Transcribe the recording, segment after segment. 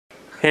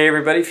Hey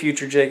everybody,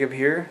 Future Jacob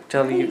here,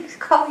 telling you. Why do you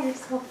call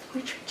yourself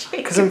Future Jacob?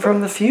 Because I'm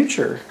from the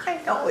future.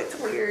 I know, it's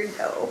weird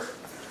though.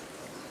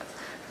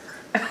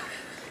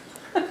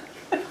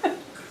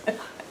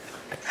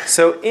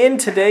 So in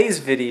today's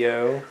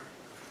video,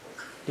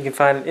 you can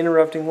find an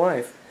interrupting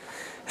wife.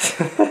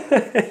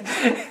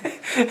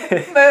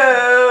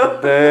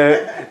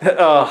 Boo!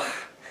 Oh.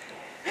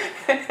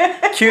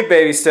 Cute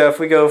baby stuff.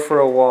 We go for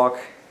a walk.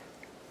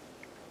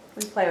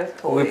 We play with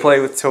toys. We play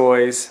with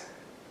toys.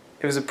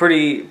 It was a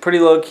pretty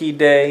low-key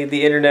day.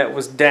 The internet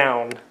was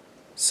down,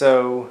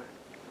 so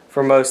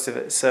for most of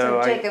it.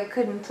 So Jacob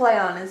couldn't play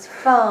on his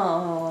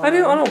phone. I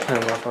don't play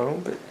on my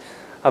phone, but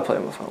I play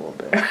on my phone a little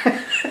bit.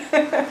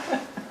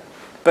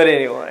 But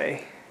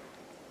anyway.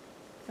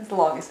 It's the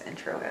longest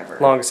intro ever.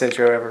 Longest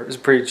intro ever. It was a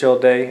pretty chill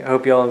day. I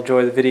hope y'all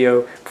enjoy the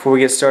video. Before we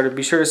get started,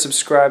 be sure to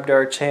subscribe to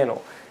our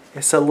channel.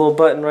 It's a little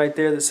button right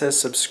there that says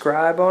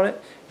subscribe on it.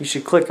 You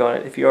should click on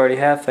it. If you already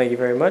have, thank you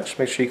very much.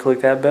 Make sure you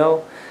click that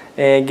bell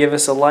and give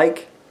us a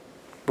like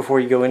before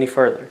you go any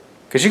further.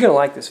 Because you're going to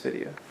like this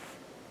video.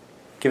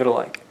 Give it a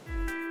like.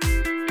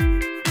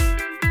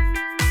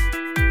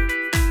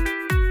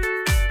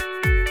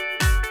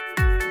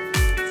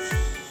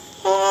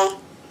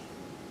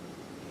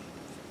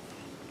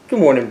 Good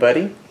morning,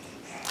 buddy.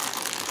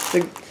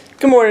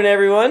 Good morning,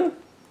 everyone.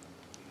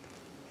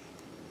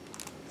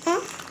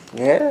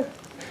 Yeah.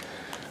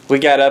 We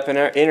got up and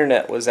our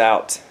internet was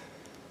out.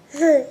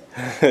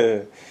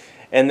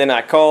 And then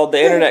I called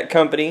the internet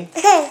company.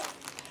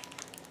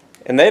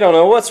 And they don't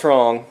know what's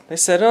wrong. They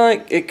said,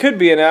 oh, it could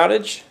be an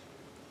outage.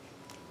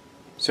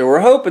 So we're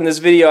hoping this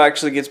video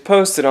actually gets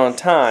posted on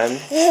time.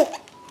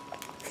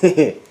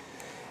 It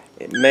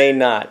may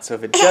not. So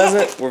if it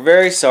doesn't, we're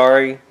very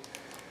sorry.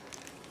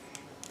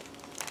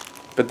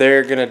 But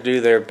they're going to do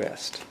their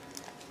best.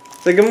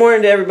 So good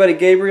morning to everybody.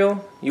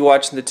 Gabriel, you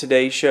watching the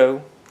Today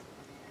Show?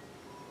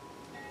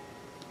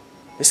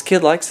 This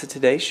kid likes the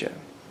Today Show.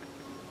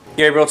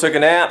 Gabriel took a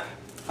nap.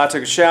 I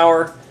took a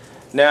shower.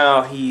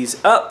 Now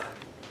he's up.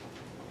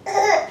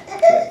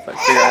 If I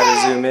figure out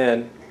how to zoom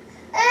in.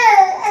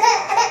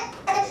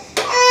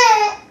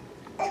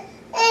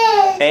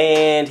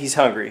 And he's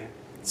hungry.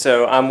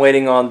 So I'm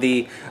waiting on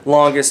the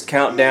longest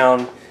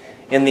countdown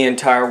in the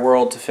entire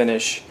world to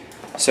finish.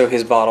 So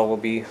his bottle will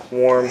be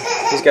warm.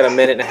 He's got a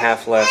minute and a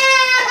half left.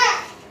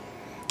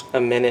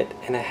 A minute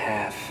and a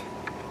half.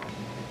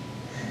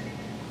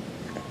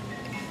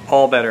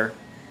 All better.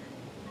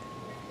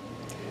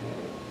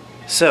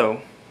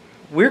 So,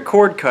 we're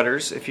cord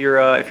cutters. If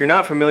you're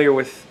not familiar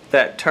with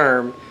that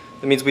term,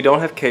 that means we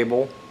don't have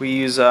cable. We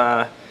use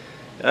an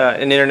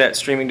internet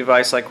streaming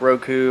device like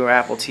Roku or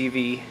Apple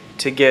TV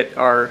to get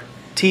our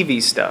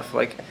TV stuff.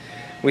 Like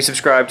we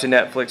subscribe to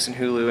Netflix and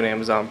Hulu and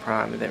Amazon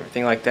Prime and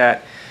everything like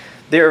that.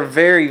 There are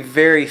very,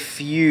 very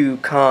few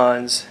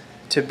cons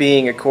to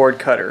being a cord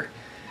cutter.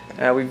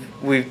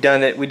 We've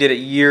done it. We did it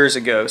years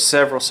ago,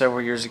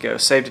 several years ago.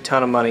 Saved a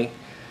ton of money.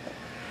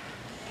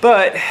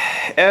 But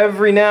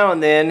every now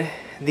and then,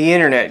 the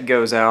internet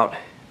goes out,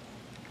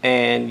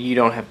 and you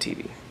don't have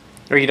TV,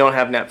 or you don't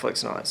have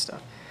Netflix and all that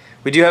stuff.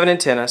 We do have an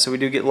antenna, so we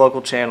do get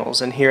local channels.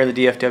 And here in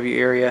the DFW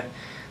area,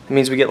 that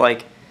means we get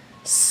like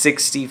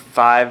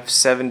 65,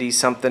 70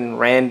 something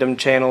random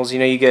channels. You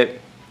know, you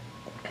get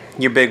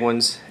your big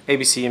ones: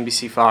 ABC,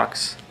 NBC,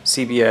 Fox,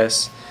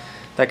 CBS,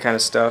 that kind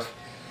of stuff.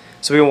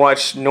 So we can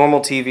watch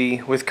normal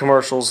TV with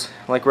commercials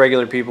like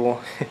regular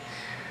people,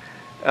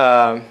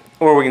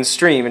 or we can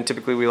stream, and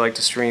typically we like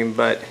to stream.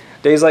 But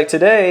days like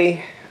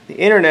today, the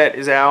internet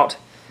is out,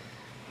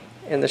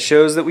 and the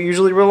shows that we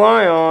usually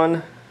rely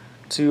on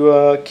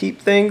to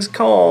keep things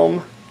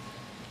calm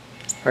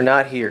are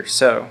not here.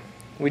 So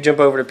we jump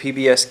over to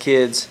PBS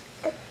Kids,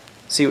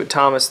 see what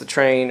Thomas the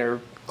Train or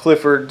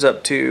Clifford's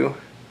up to.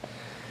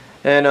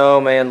 And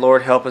oh man,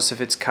 Lord help us if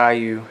it's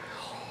Caillou.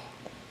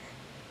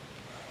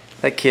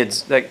 That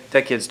kid's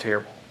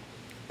terrible.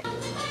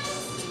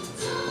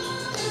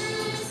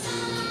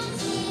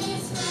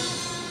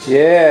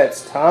 Yeah,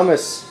 it's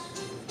Thomas.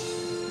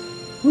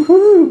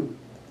 Woohoo!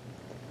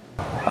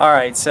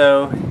 Alright,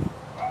 so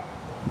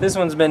this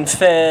one's been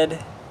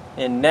fed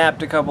and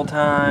napped a couple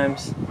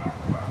times.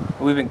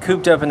 We've been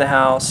cooped up in the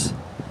house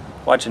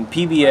watching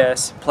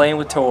PBS, playing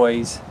with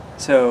toys.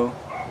 So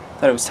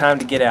thought it was time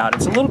to get out.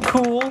 It's a little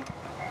cool, a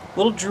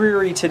little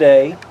dreary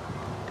today.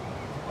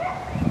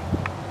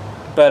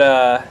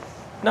 But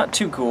not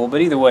too cool,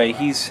 but either way,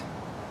 he's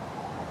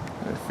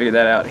figure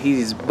that out.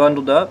 He's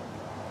bundled up,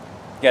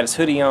 got his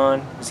hoodie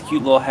on, his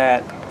cute little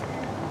hat.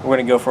 We're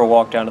gonna go for a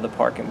walk down to the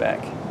park and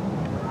back.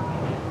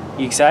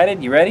 You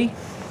excited? You ready?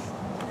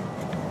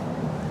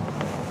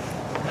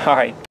 All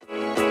right.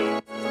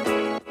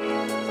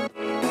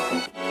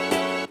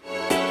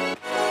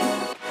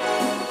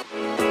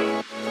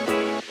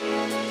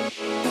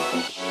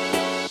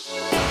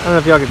 I don't know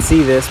if y'all can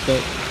see this, but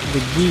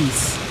the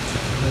geese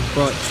have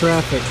brought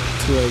traffic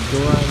to a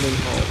grinding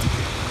halt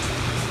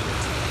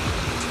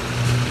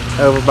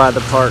over by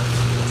the park.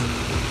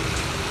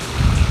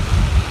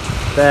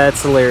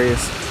 That's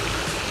hilarious.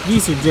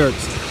 Geese are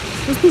jerks.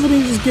 Those people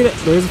didn't just get it.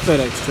 There's a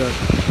FedEx truck.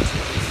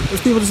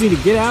 Those people just need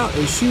to get out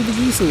and shoo the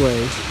geese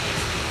away.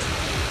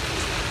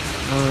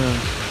 I don't know.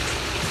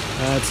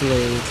 That's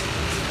hilarious.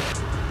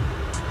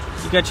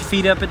 You got your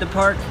feet up at the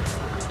park?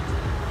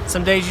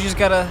 Some days you just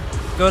gotta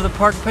go to the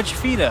park and put your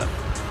feet up.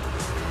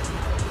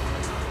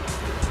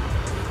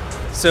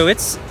 So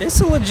it's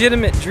a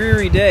legitimate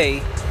dreary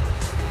day.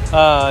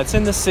 It's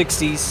in the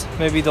 60s,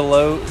 maybe the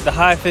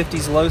high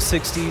 50s, low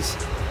 60s.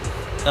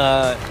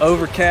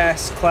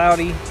 Overcast,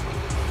 cloudy.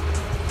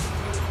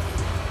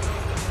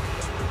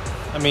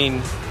 I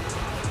mean,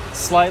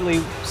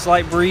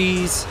 slight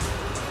breeze.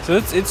 So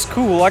it's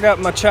cool. I got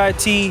my chai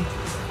tea,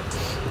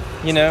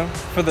 you know,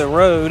 for the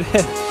road.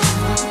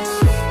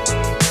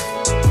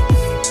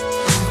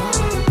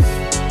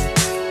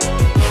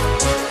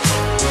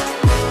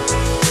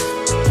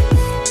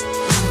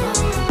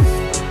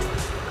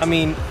 I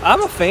mean,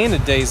 I'm a fan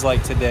of days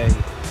like today.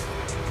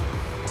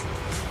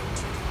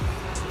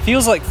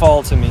 Feels like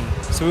fall to me.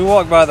 So we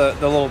walk by the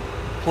little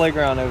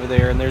playground over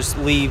there, and there's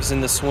leaves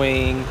in the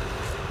swing.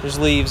 There's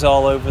leaves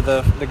all over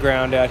the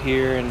ground out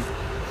here, and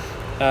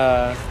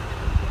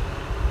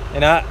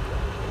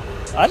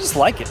I just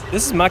like it.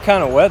 This is my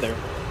kind of weather.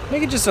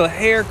 Make it just a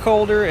hair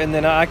colder, and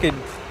then I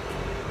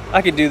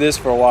could do this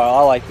for a while.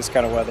 I like this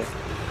kind of weather.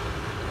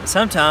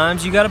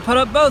 Sometimes you got to put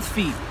up both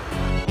feet.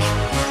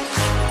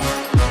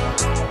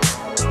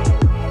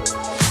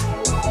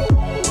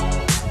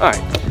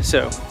 Alright,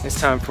 so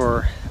it's time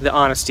for the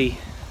honesty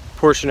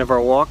portion of our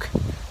walk.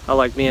 I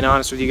like being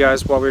honest with you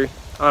guys while we're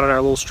out on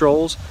our little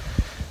strolls.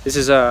 This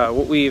is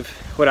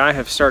what I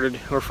have started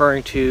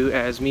referring to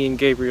as me and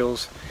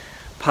Gabriel's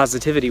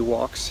positivity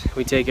walks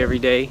we take every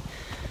day.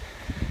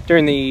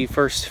 During the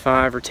first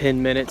 5 or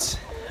 10 minutes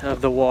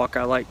of the walk,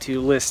 I like to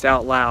list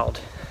out loud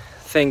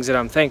things that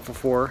I'm thankful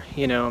for.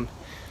 You know, I'm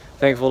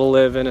thankful to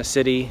live in a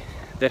city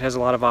that has a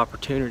lot of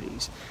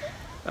opportunities.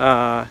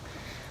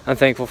 I'm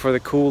thankful for the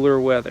cooler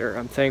weather.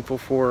 I'm thankful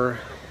for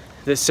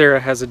that Sarah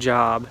has a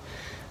job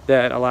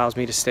that allows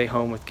me to stay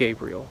home with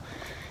Gabriel.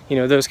 You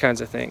know, those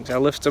kinds of things. I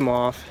lift them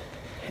off,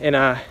 and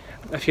I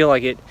feel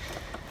like it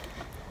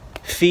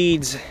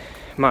feeds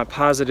my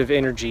positive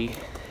energy,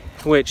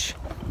 which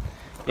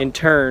in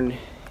turn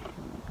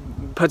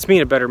puts me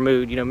in a better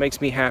mood, you know, makes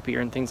me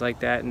happier and things like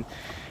that. And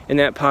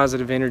that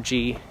positive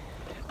energy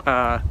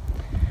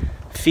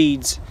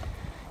feeds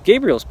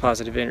Gabriel's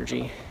positive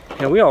energy.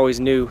 And we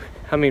always knew,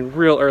 I mean,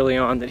 real early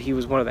on, that he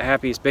was one of the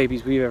happiest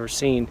babies we've ever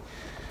seen.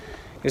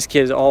 This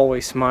kid is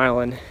always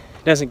smiling,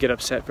 doesn't get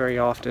upset very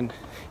often,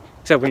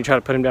 except when you try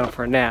to put him down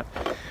for a nap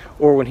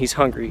or when he's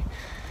hungry.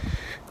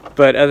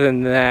 But other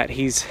than that,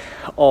 he's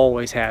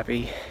always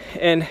happy.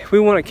 And we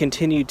want to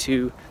continue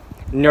to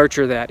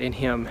nurture that in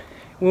him.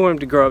 We want him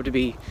to grow up to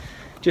be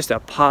just a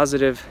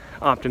positive,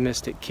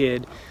 optimistic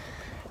kid.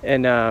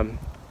 And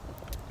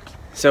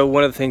so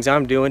one of the things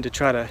I'm doing to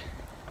try to,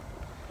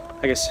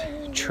 I guess,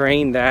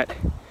 train that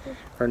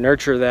or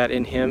nurture that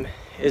in him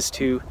is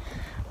to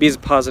be as a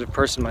positive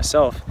person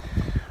myself.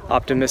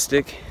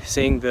 Optimistic,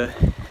 seeing the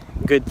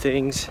good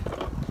things,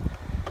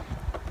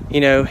 you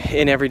know,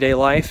 in everyday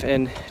life,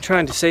 and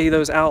trying to say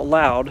those out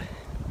loud,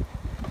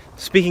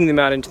 speaking them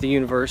out into the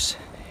universe,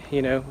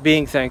 you know,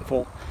 being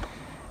thankful,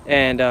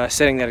 and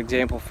setting that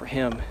example for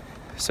him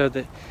so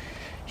that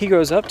he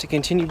grows up to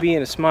continue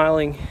being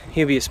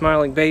he'll be a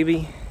smiling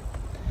baby,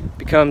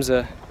 becomes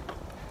a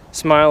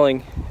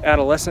smiling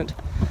adolescent,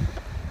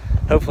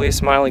 hopefully a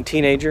smiling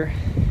teenager,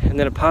 and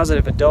then a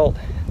positive adult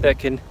that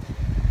can,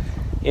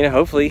 you know,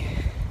 hopefully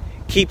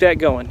keep that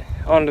going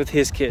on with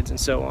his kids and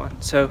so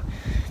on. So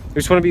we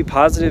just want to be a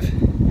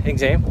positive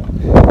example.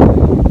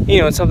 You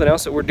know, and something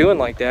else that we're doing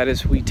like that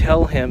is we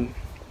tell him,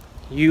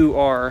 you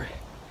are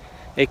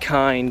a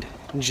kind,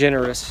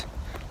 generous,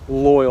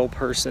 loyal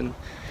person.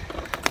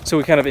 So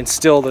we kind of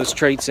instill those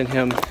traits in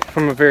him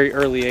from a very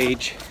early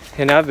age.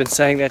 And I've been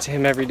saying that to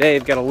him every day.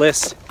 I've got a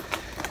list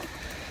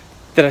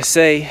that I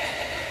say,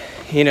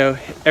 you know,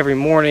 every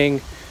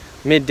morning,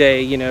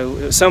 midday, you know,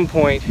 at some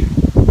point,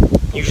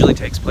 usually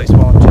takes place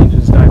while I'm changing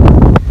his diaper.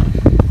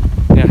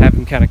 And I have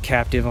him kind of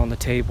captive on the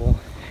table,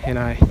 and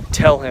I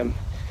tell him,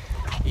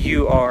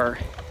 you are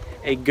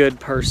a good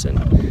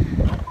person.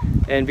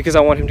 And because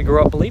I want him to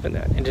grow up believing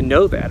that and to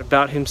know that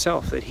about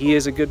himself, that he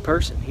is a good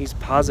person, he's a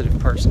positive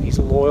person, he's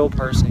a loyal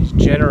person, he's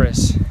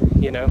generous,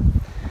 you know,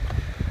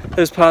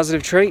 those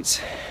positive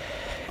traits.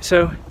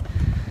 So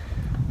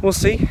we'll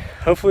see,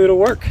 hopefully it'll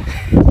work.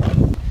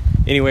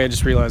 Anyway, I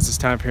just realized it's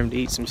time for him to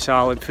eat some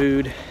solid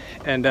food,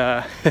 and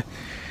I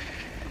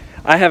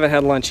haven't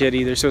had lunch yet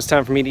either, so it's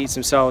time for me to eat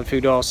some solid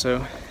food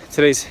also.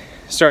 Today's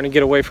starting to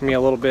get away from me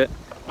a little bit,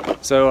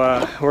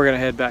 so we're gonna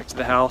head back to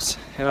the house,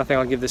 and I think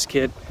I'll give this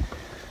kid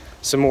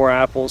some more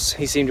apples.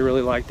 He seemed to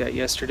really like that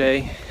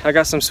yesterday. I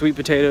got some sweet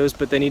potatoes,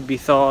 but they need to be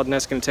thawed, and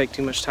that's gonna take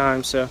too much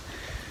time, so I'm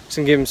just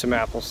gonna give him some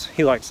apples.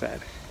 He likes that.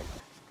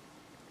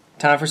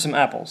 Time for some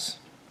apples.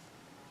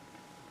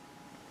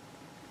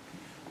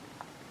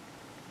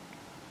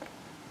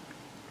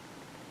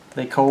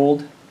 They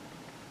cold?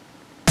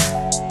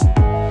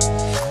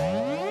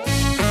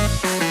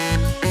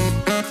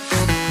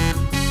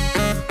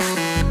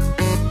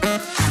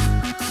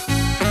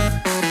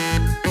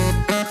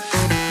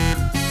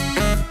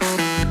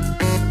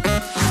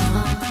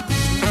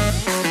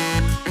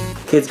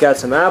 Kid's got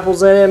some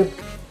apples in him.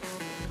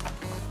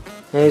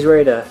 And he's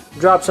ready to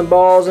drop some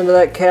balls into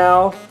that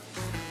cow.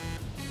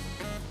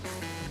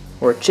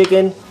 Or a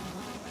chicken.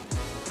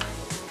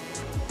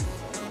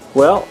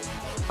 Well,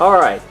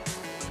 alright.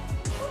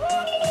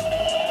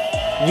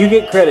 You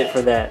get credit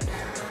for that.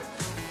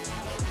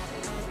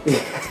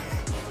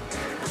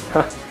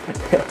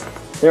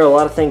 There are a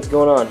lot of things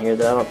going on here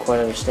that I don't quite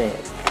understand.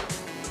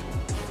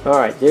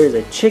 Alright, there's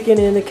a chicken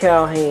in the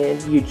cow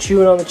hand. You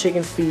chewing on the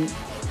chicken feet.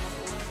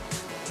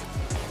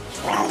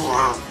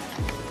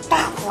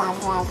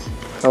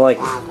 I like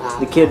it.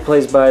 The kid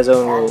plays by his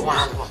own rules.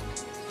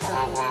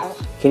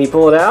 Can you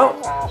pull it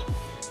out?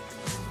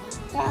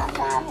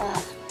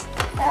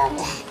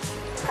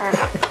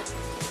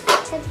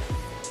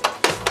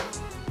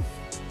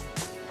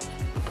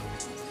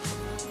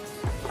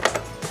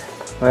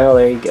 Well,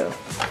 there you go.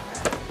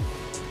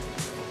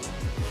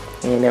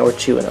 And now we're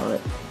chewing on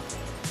it.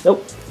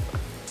 Nope.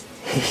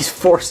 He's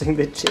forcing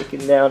the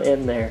chicken down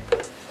in there.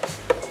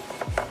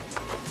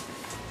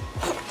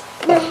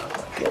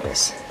 Oh my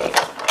goodness.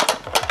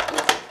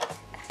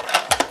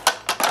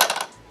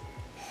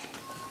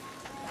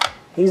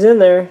 He's in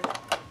there.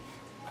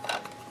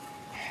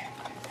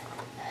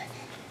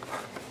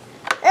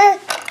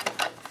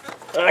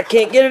 I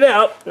can't get it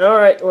out.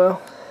 Alright,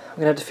 well, I'm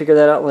gonna have to figure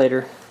that out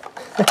later.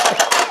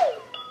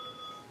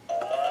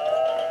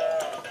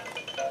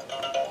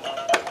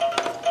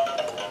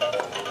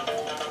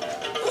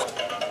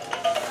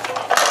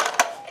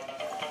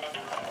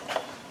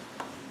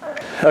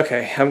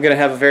 Okay, I'm gonna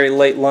have a very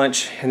late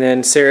lunch, and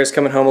then Sarah's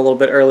coming home a little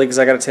bit early because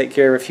I gotta take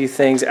care of a few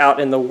things out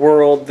in the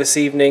world this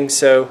evening,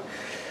 so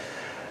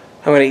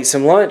I'm gonna eat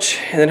some lunch,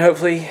 and then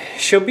hopefully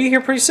she'll be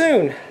here pretty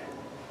soon.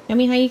 Tell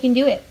me how you can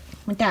do it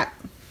with that.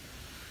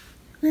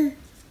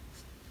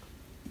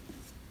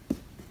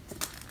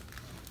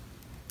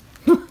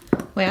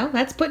 Well,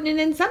 that's putting it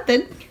in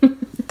something.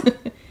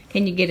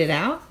 Can you get it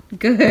out?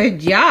 Good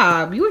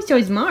job. You were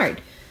so smart.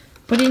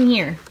 Put it in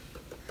here.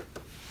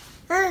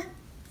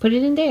 Put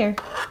it in there.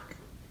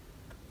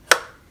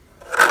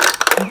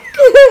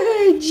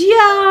 Good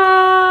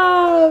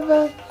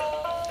job.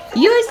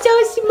 You're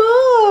so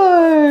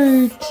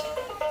smart.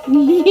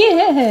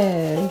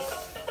 Yes.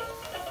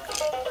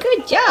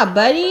 Good job,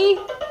 buddy.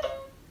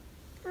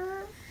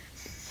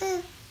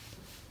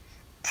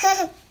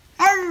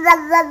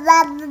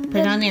 Put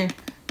it on there.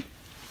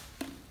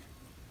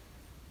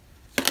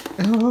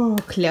 Oh,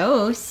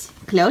 close.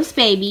 Close,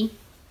 baby.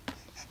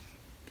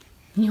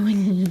 You want a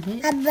little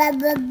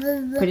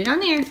bit? Put it on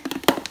there.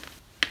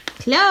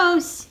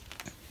 Close.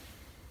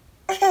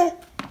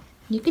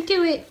 You can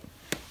do it.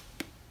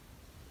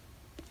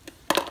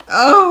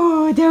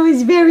 Oh, that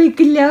was very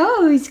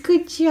close.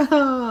 Good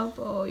job.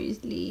 Oh, you're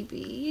sleepy.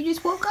 You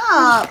just woke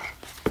up.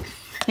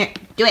 Here,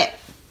 do it.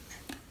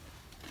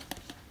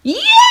 Yay!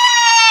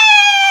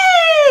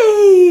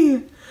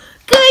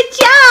 Good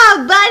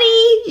job,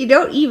 buddy. You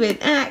don't even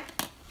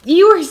act.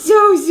 You are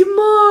so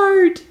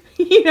smart.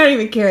 You don't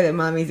even care that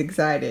mommy's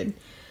excited.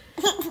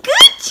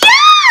 Good job!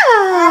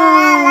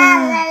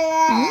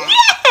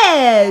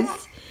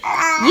 Yes!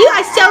 You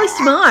are so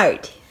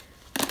smart.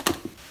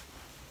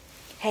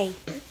 Hey,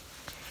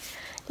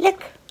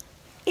 look.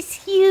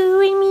 It's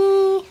you and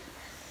me.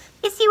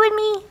 It's you and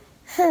me.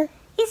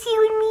 It's you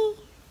and me.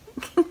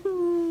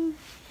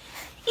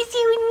 It's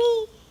you and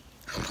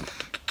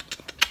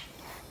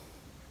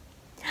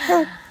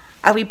me.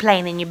 Are we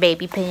playing in your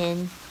baby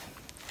pen?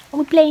 Are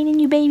we playing in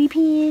your baby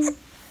pen?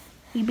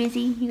 You busy?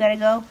 You gotta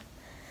go?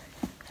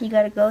 You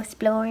gotta go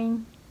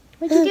exploring?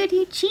 What'd you do to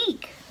your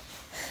cheek?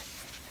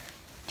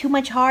 Too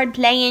much hard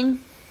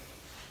playing?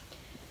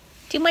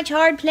 Too much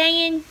hard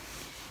playing?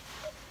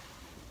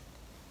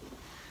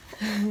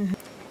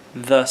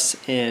 Thus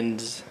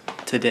ends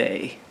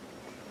today.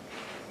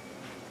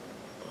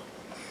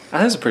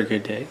 That was a pretty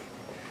good day.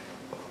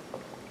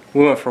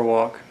 We went for a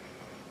walk.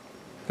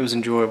 It was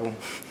enjoyable.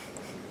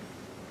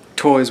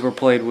 Toys were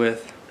played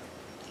with.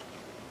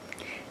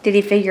 Did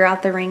he figure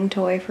out the ring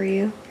toy for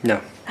you?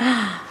 No.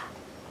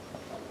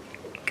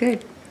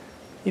 Good.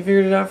 You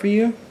figured it out for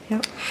you?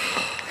 Yep.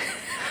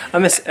 I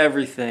miss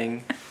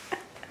everything.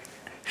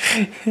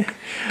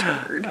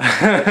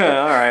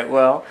 Alright,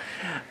 well,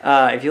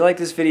 if you like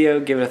this video,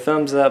 give it a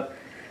thumbs up.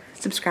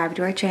 Subscribe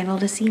to our channel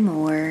to see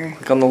more.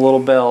 Click on the little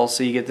bell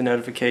so you get the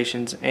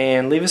notifications.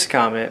 And leave us a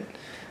comment.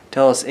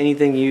 Tell us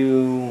anything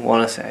you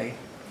want to say.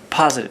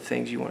 Positive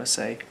things you want to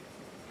say.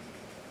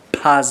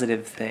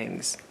 Positive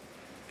things.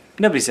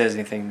 Nobody says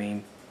anything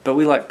mean, but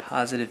we like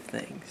positive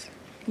things.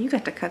 You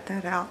got to cut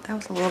that out. That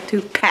was a little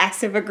too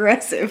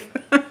passive-aggressive.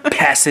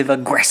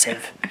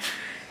 Passive-aggressive.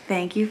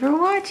 Thank you for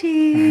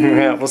watching.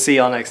 We'll see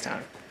y'all next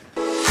time.